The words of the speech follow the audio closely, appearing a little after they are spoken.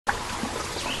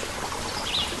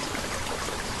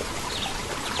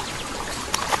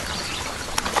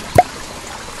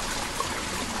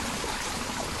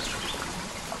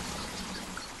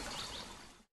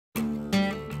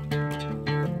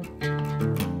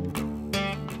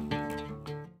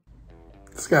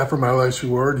Scott from My Life's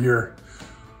Reward here.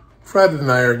 Fred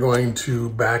and I are going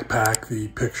to backpack the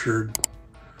Pictured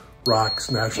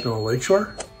Rocks National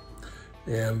Lakeshore.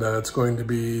 And it's going to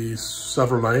be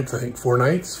several nights, I think 4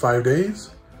 nights, 5 days.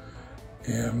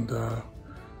 And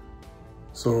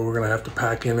so we're gonna have to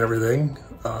pack in everything,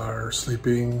 our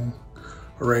sleeping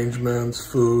arrangements,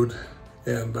 food.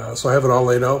 And so I have it all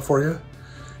laid out for you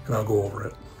and I'll go over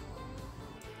it.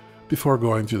 Before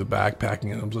going through the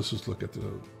backpacking items, let's just look at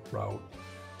the route.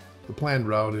 The planned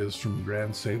route is from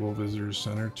Grand Sable Visitors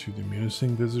Center to the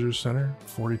Munising Visitors Center,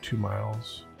 42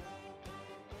 miles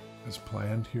as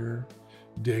planned here.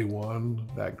 Day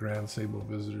 1, that Grand Sable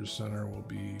Visitors Center will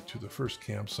be to the first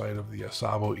campsite of the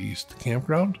Sable East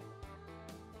campground.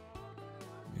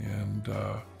 And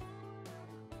a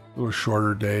little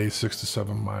shorter day, 6 to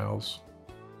 7 miles.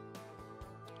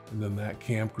 And then that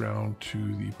campground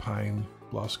to the Pine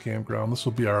Bluffs campground. This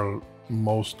will be our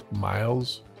most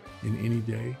miles in any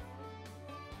day.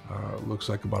 It looks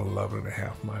like about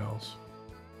 11.5 miles.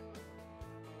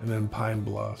 And then Pine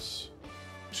Bluffs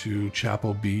to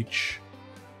Chapel Beach.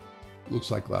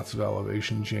 Looks like lots of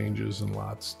elevation changes and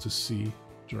lots to see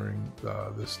during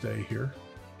this day here.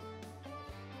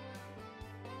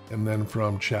 And then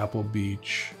from Chapel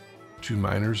Beach to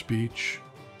Miners Beach.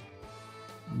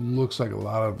 Looks like a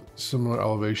lot of similar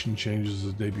elevation changes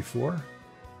the day before.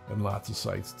 And lots of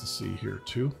sights to see here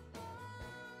too.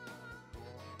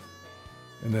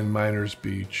 And then Miners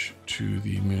Beach to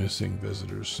the Munising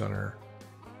Visitors Center.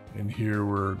 And here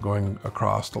we're going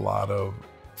across a lot of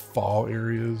fall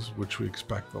areas, which we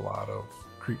expect a lot of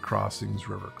creek crossings,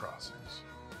 river crossings.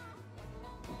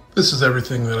 This is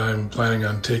everything that I'm planning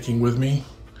on taking with me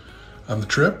on the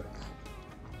trip.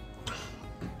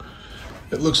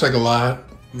 It looks like a lot.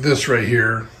 This right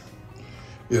here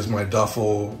is my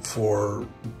duffel for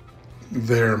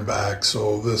there and back.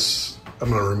 So this, I'm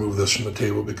going to remove this from the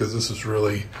table because this is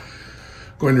really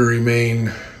going to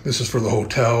remain. This is for the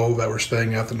hotel that we're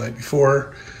staying at the night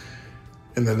before.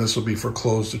 And then this will be for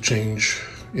clothes to change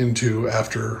into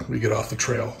after we get off the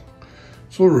trail.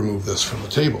 So we'll remove this from the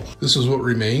table. This is what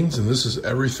remains, and this is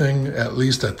everything, at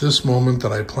least at this moment,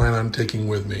 that I plan on taking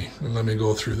with me. And let me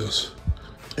go through this.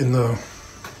 In the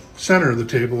center of the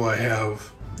table, I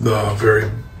have the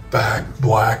very back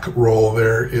black roll.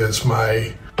 There is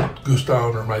my goose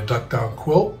down or my duck down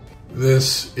quilt.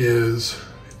 This is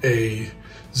a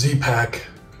Z-Pack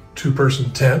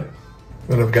 2-person tent.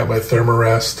 Then I've got my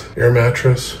Thermarest air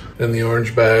mattress. In the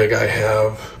orange bag, I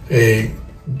have a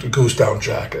goose down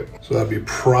jacket. So that'd be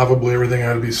probably everything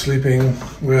I'd be sleeping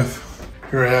with.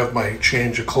 Here I have my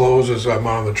change of clothes as I'm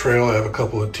on the trail. I have a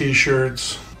couple of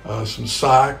t-shirts, some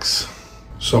socks,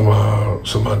 some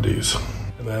undies.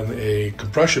 And then a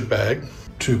compression bag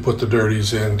to put the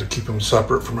dirties in to keep them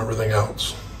separate from everything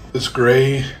else. This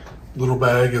gray little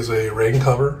bag is a rain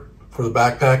cover for the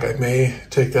backpack. I may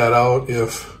take that out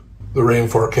if the rain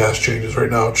forecast changes. Right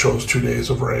now it shows 2 days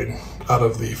of rain out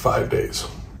of the 5 days.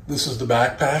 This is the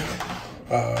backpack.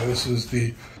 This is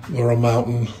the Laurel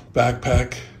Mountain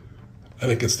backpack. I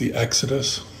think it's the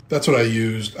Exodus. That's what I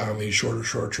used on the shorter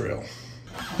shore trail.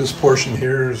 This portion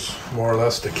here is more or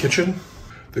less the kitchen.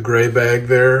 The gray bag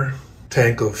there,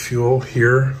 tank of fuel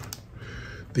here,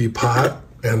 the pot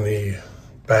and the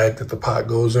bag that the pot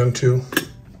goes into,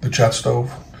 the jet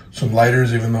stove, some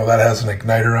lighters, even though that has an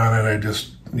igniter on it, I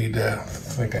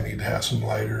think I need to have some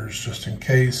lighters just in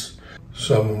case.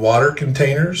 Some water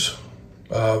containers.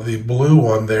 The blue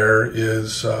one there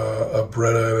is a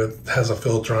Brita. It has a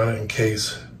filter on it in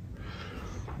case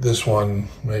this one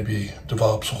maybe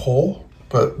develops a hole.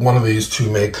 But one of these two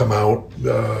may come out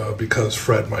because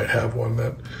Fred might have one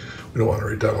that we don't want to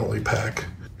redundantly pack.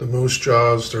 The Moose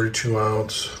Jaws 32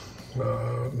 ounce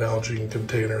Nalgene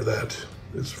container that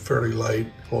is fairly light,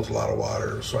 holds a lot of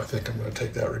water, so I think I'm going to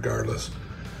take that regardless.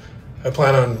 I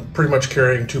plan on pretty much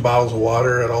carrying 2 bottles of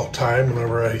water at all time.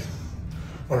 Whenever I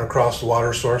want to cross the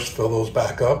water source, fill those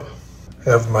back up. I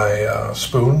have my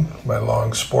spoon, my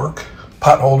long spork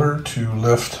pot holder to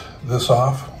lift this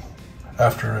off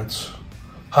after it's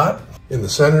hot. In the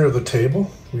center of the table,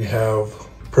 we have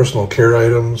personal care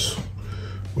items.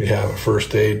 We have a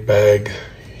first aid bag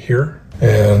here,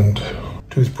 and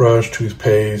toothbrush,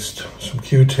 toothpaste, some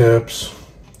Q-tips,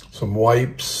 some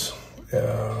wipes,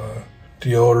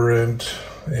 deodorant,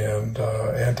 and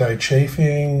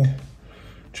anti-chafing,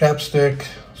 chapstick,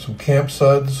 some camp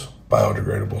suds,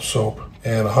 biodegradable soap,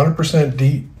 and 100%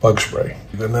 DEET bug spray.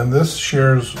 And then this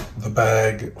shares the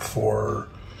bag for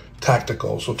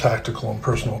tactical, so tactical and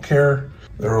personal care.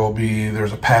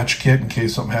 There's a patch kit in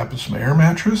case something happens to my air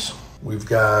mattress. We've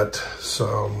got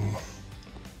some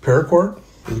paracord.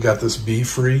 We've got this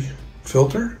bee-free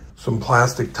filter. some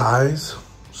plastic ties,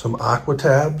 some aqua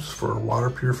tabs for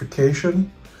water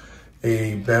purification,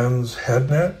 a Ben's head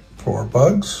net for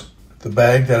bugs, the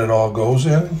bag that it all goes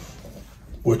in,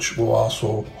 which will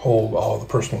also hold all the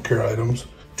personal care items,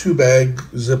 2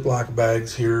 Ziploc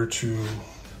bags here to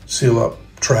seal up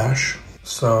trash,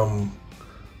 some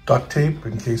duct tape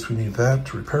in case we need that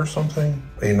to repair something,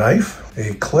 a knife,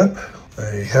 a clip,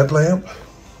 a headlamp,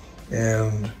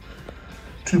 and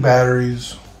 2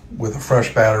 batteries with a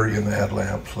fresh battery in the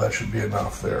headlamp, so that should be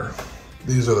enough there.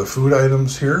 These are the food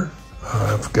items here.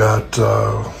 I've got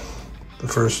the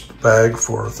first bag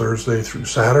for Thursday through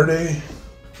Saturday.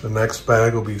 The next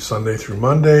bag will be Sunday through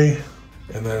Monday.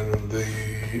 And then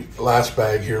the last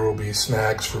bag here will be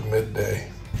snacks for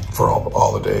midday for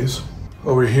all the days.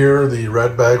 Over here, the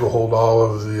red bag will hold all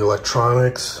of the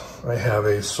electronics. I have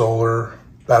a solar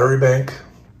battery bank,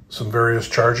 some various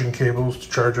charging cables to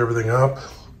charge everything up,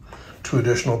 2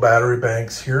 additional battery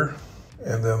banks here,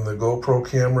 and then the GoPro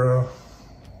camera,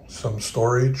 some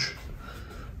storage,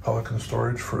 Pelican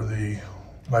storage for the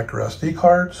micro SD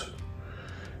cards,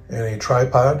 and a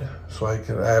tripod so I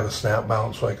have a snap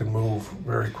mount so I can move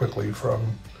very quickly from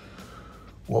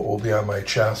what will be on my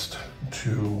chest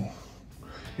to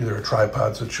either a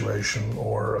tripod situation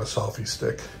or a selfie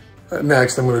stick.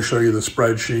 Next, I'm going to show you the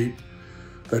spreadsheet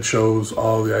that shows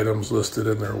all the items listed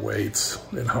and their weights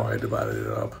and how I divided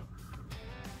it up.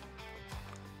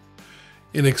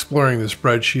 In exploring the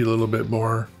spreadsheet a little bit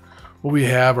more, what we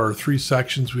have are 3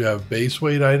 sections. We have base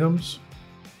weight items,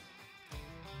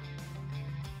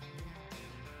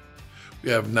 we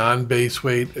have non-base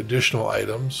weight additional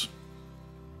items,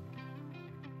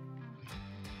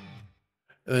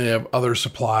 and then you have other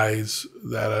supplies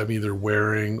that I'm either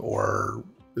wearing or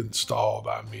installed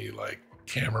on me, like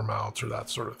camera mounts or that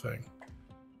sort of thing,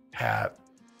 hat,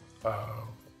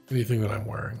 anything that I'm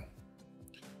wearing.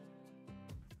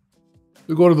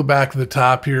 We go to the back of the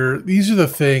top here. These are the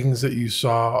things that you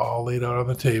saw all laid out on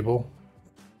the table,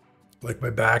 like my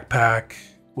backpack,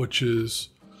 which is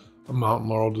a Mountain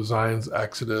Laurel Designs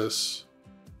Exodus.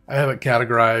 I have it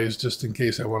categorized just in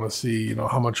case I want to see, you know,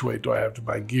 how much weight do I have to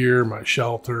my gear, my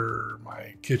shelter,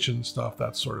 my kitchen stuff,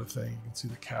 that sort of thing. You can see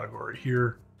the category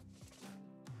here.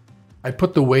 I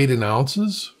put the weight in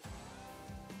ounces,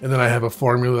 and then I have a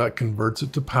formula that converts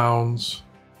it to pounds.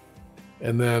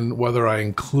 And then whether I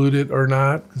include it or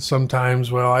not,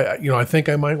 sometimes, well, I think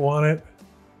I might want it.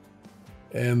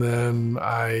 And then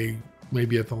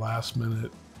maybe at the last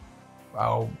minute, it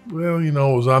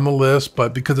was on the list,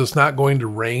 but because it's not going to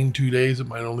rain 2 days, it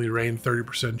might only rain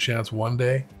 30% chance one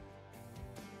day,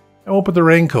 I won't put the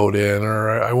raincoat in,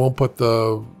 or I won't put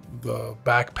the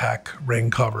backpack rain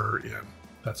cover in,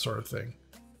 that sort of thing.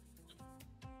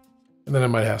 And then I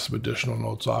might have some additional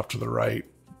notes off to the right.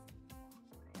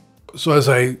 So as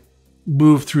I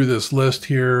move through this list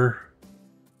here,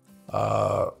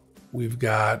 we've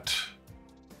got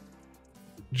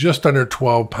just under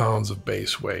 12 pounds of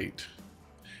base weight.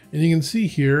 And you can see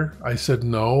here, I said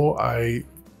no.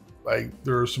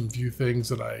 There are some few things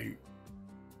that I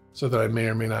said that I may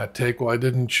or may not take. Well, I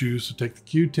didn't choose to take the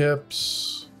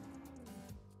Q-tips,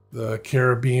 the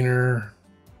carabiner,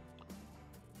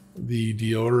 the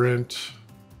deodorant,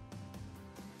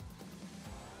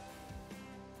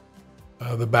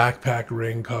 the backpack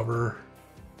ring cover,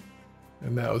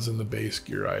 and that was in the base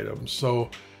gear items. So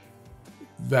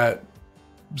that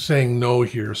saying no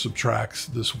here subtracts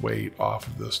this weight off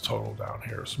of this total down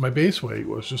here. So my base weight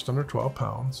was just under 12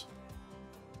 pounds.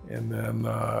 And then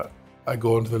I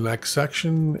go into the next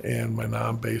section, and my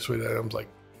non-base weight items like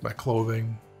my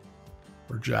clothing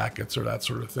or jackets or that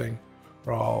sort of thing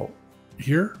are all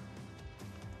here.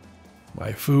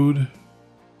 My food,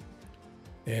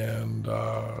 and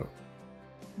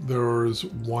there was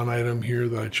one item here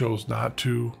that I chose not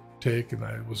to take, and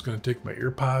I was going to take my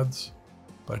ear pods,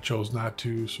 but I chose not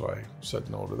to, so I said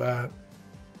no to that.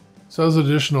 So as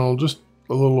additional, just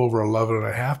a little over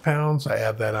 11.5 pounds. I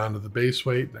add that onto the base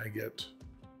weight, and I get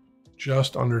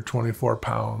just under 24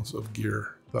 pounds of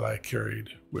gear that I carried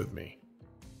with me.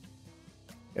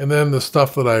 And then the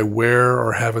stuff that I wear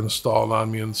or have installed on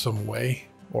me in some way,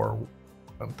 or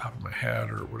on top of my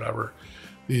head or whatever,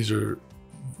 these are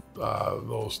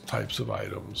those types of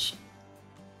items.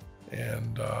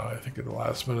 And I think at the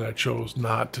last minute I chose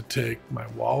not to take my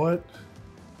wallet.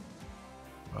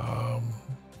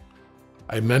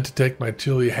 I meant to take my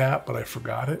Tilly hat, but I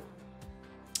forgot it.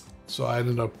 So I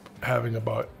ended up having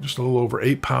about just a little over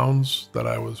 8 pounds that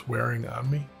I was wearing on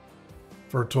me,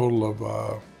 for a total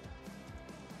of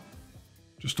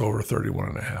just over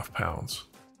 31.5 pounds.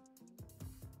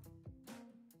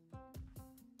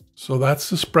 So that's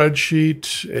the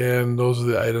spreadsheet, and those are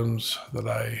the items that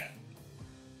I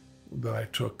that I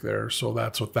took there. So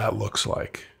that's what that looks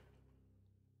like.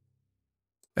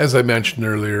 As I mentioned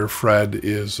earlier, Fred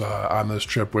is on this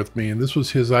trip with me, and this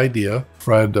was his idea.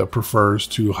 Fred prefers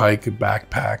to hike and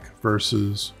backpack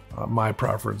versus my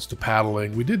preference to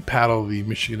paddling. We did paddle the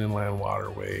Michigan Inland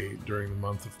Waterway during the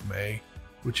month of May,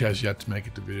 which has yet to make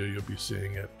it to video. You'll be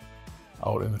seeing it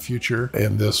out in the future.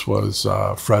 And this was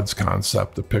Fred's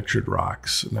concept, the Pictured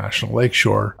Rocks National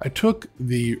Lakeshore. I took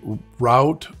the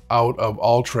route out of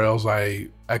All Trails. I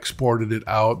exported it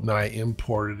out, and then I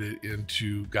imported it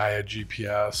into Gaia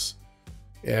GPS,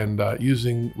 and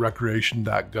using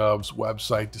recreation.gov's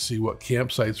website to see what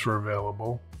campsites were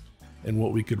available and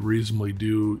what we could reasonably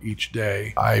do each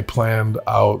day. I planned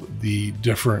out the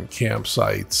different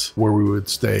campsites where we would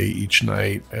stay each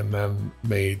night, and then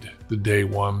made the day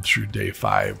 1 through day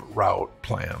 5 route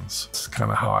plans. That's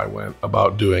kind of how I went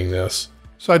about doing this.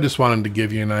 So I just wanted to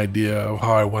give you an idea of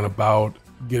how I went about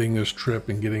getting this trip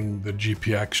and getting the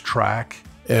GPX track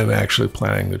and actually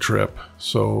planning the trip.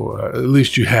 So at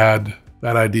least you had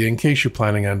that idea in case you're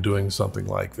planning on doing something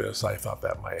like this. I thought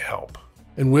that might help.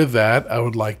 And with that, I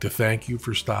would like to thank you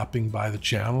for stopping by the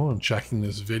channel and checking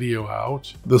this video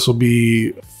out. This will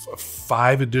be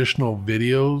 5 additional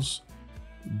videos,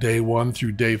 day 1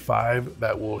 through day 5,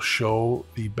 that will show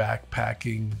the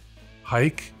backpacking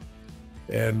hike.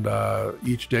 And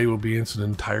each day will be in its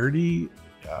entirety.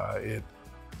 It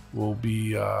will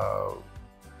be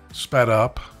sped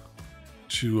up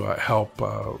to help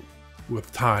with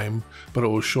time, but it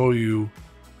will show you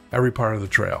every part of the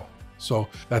trail. So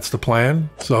that's the plan.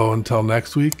 So until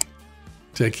next week,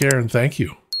 take care and thank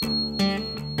you.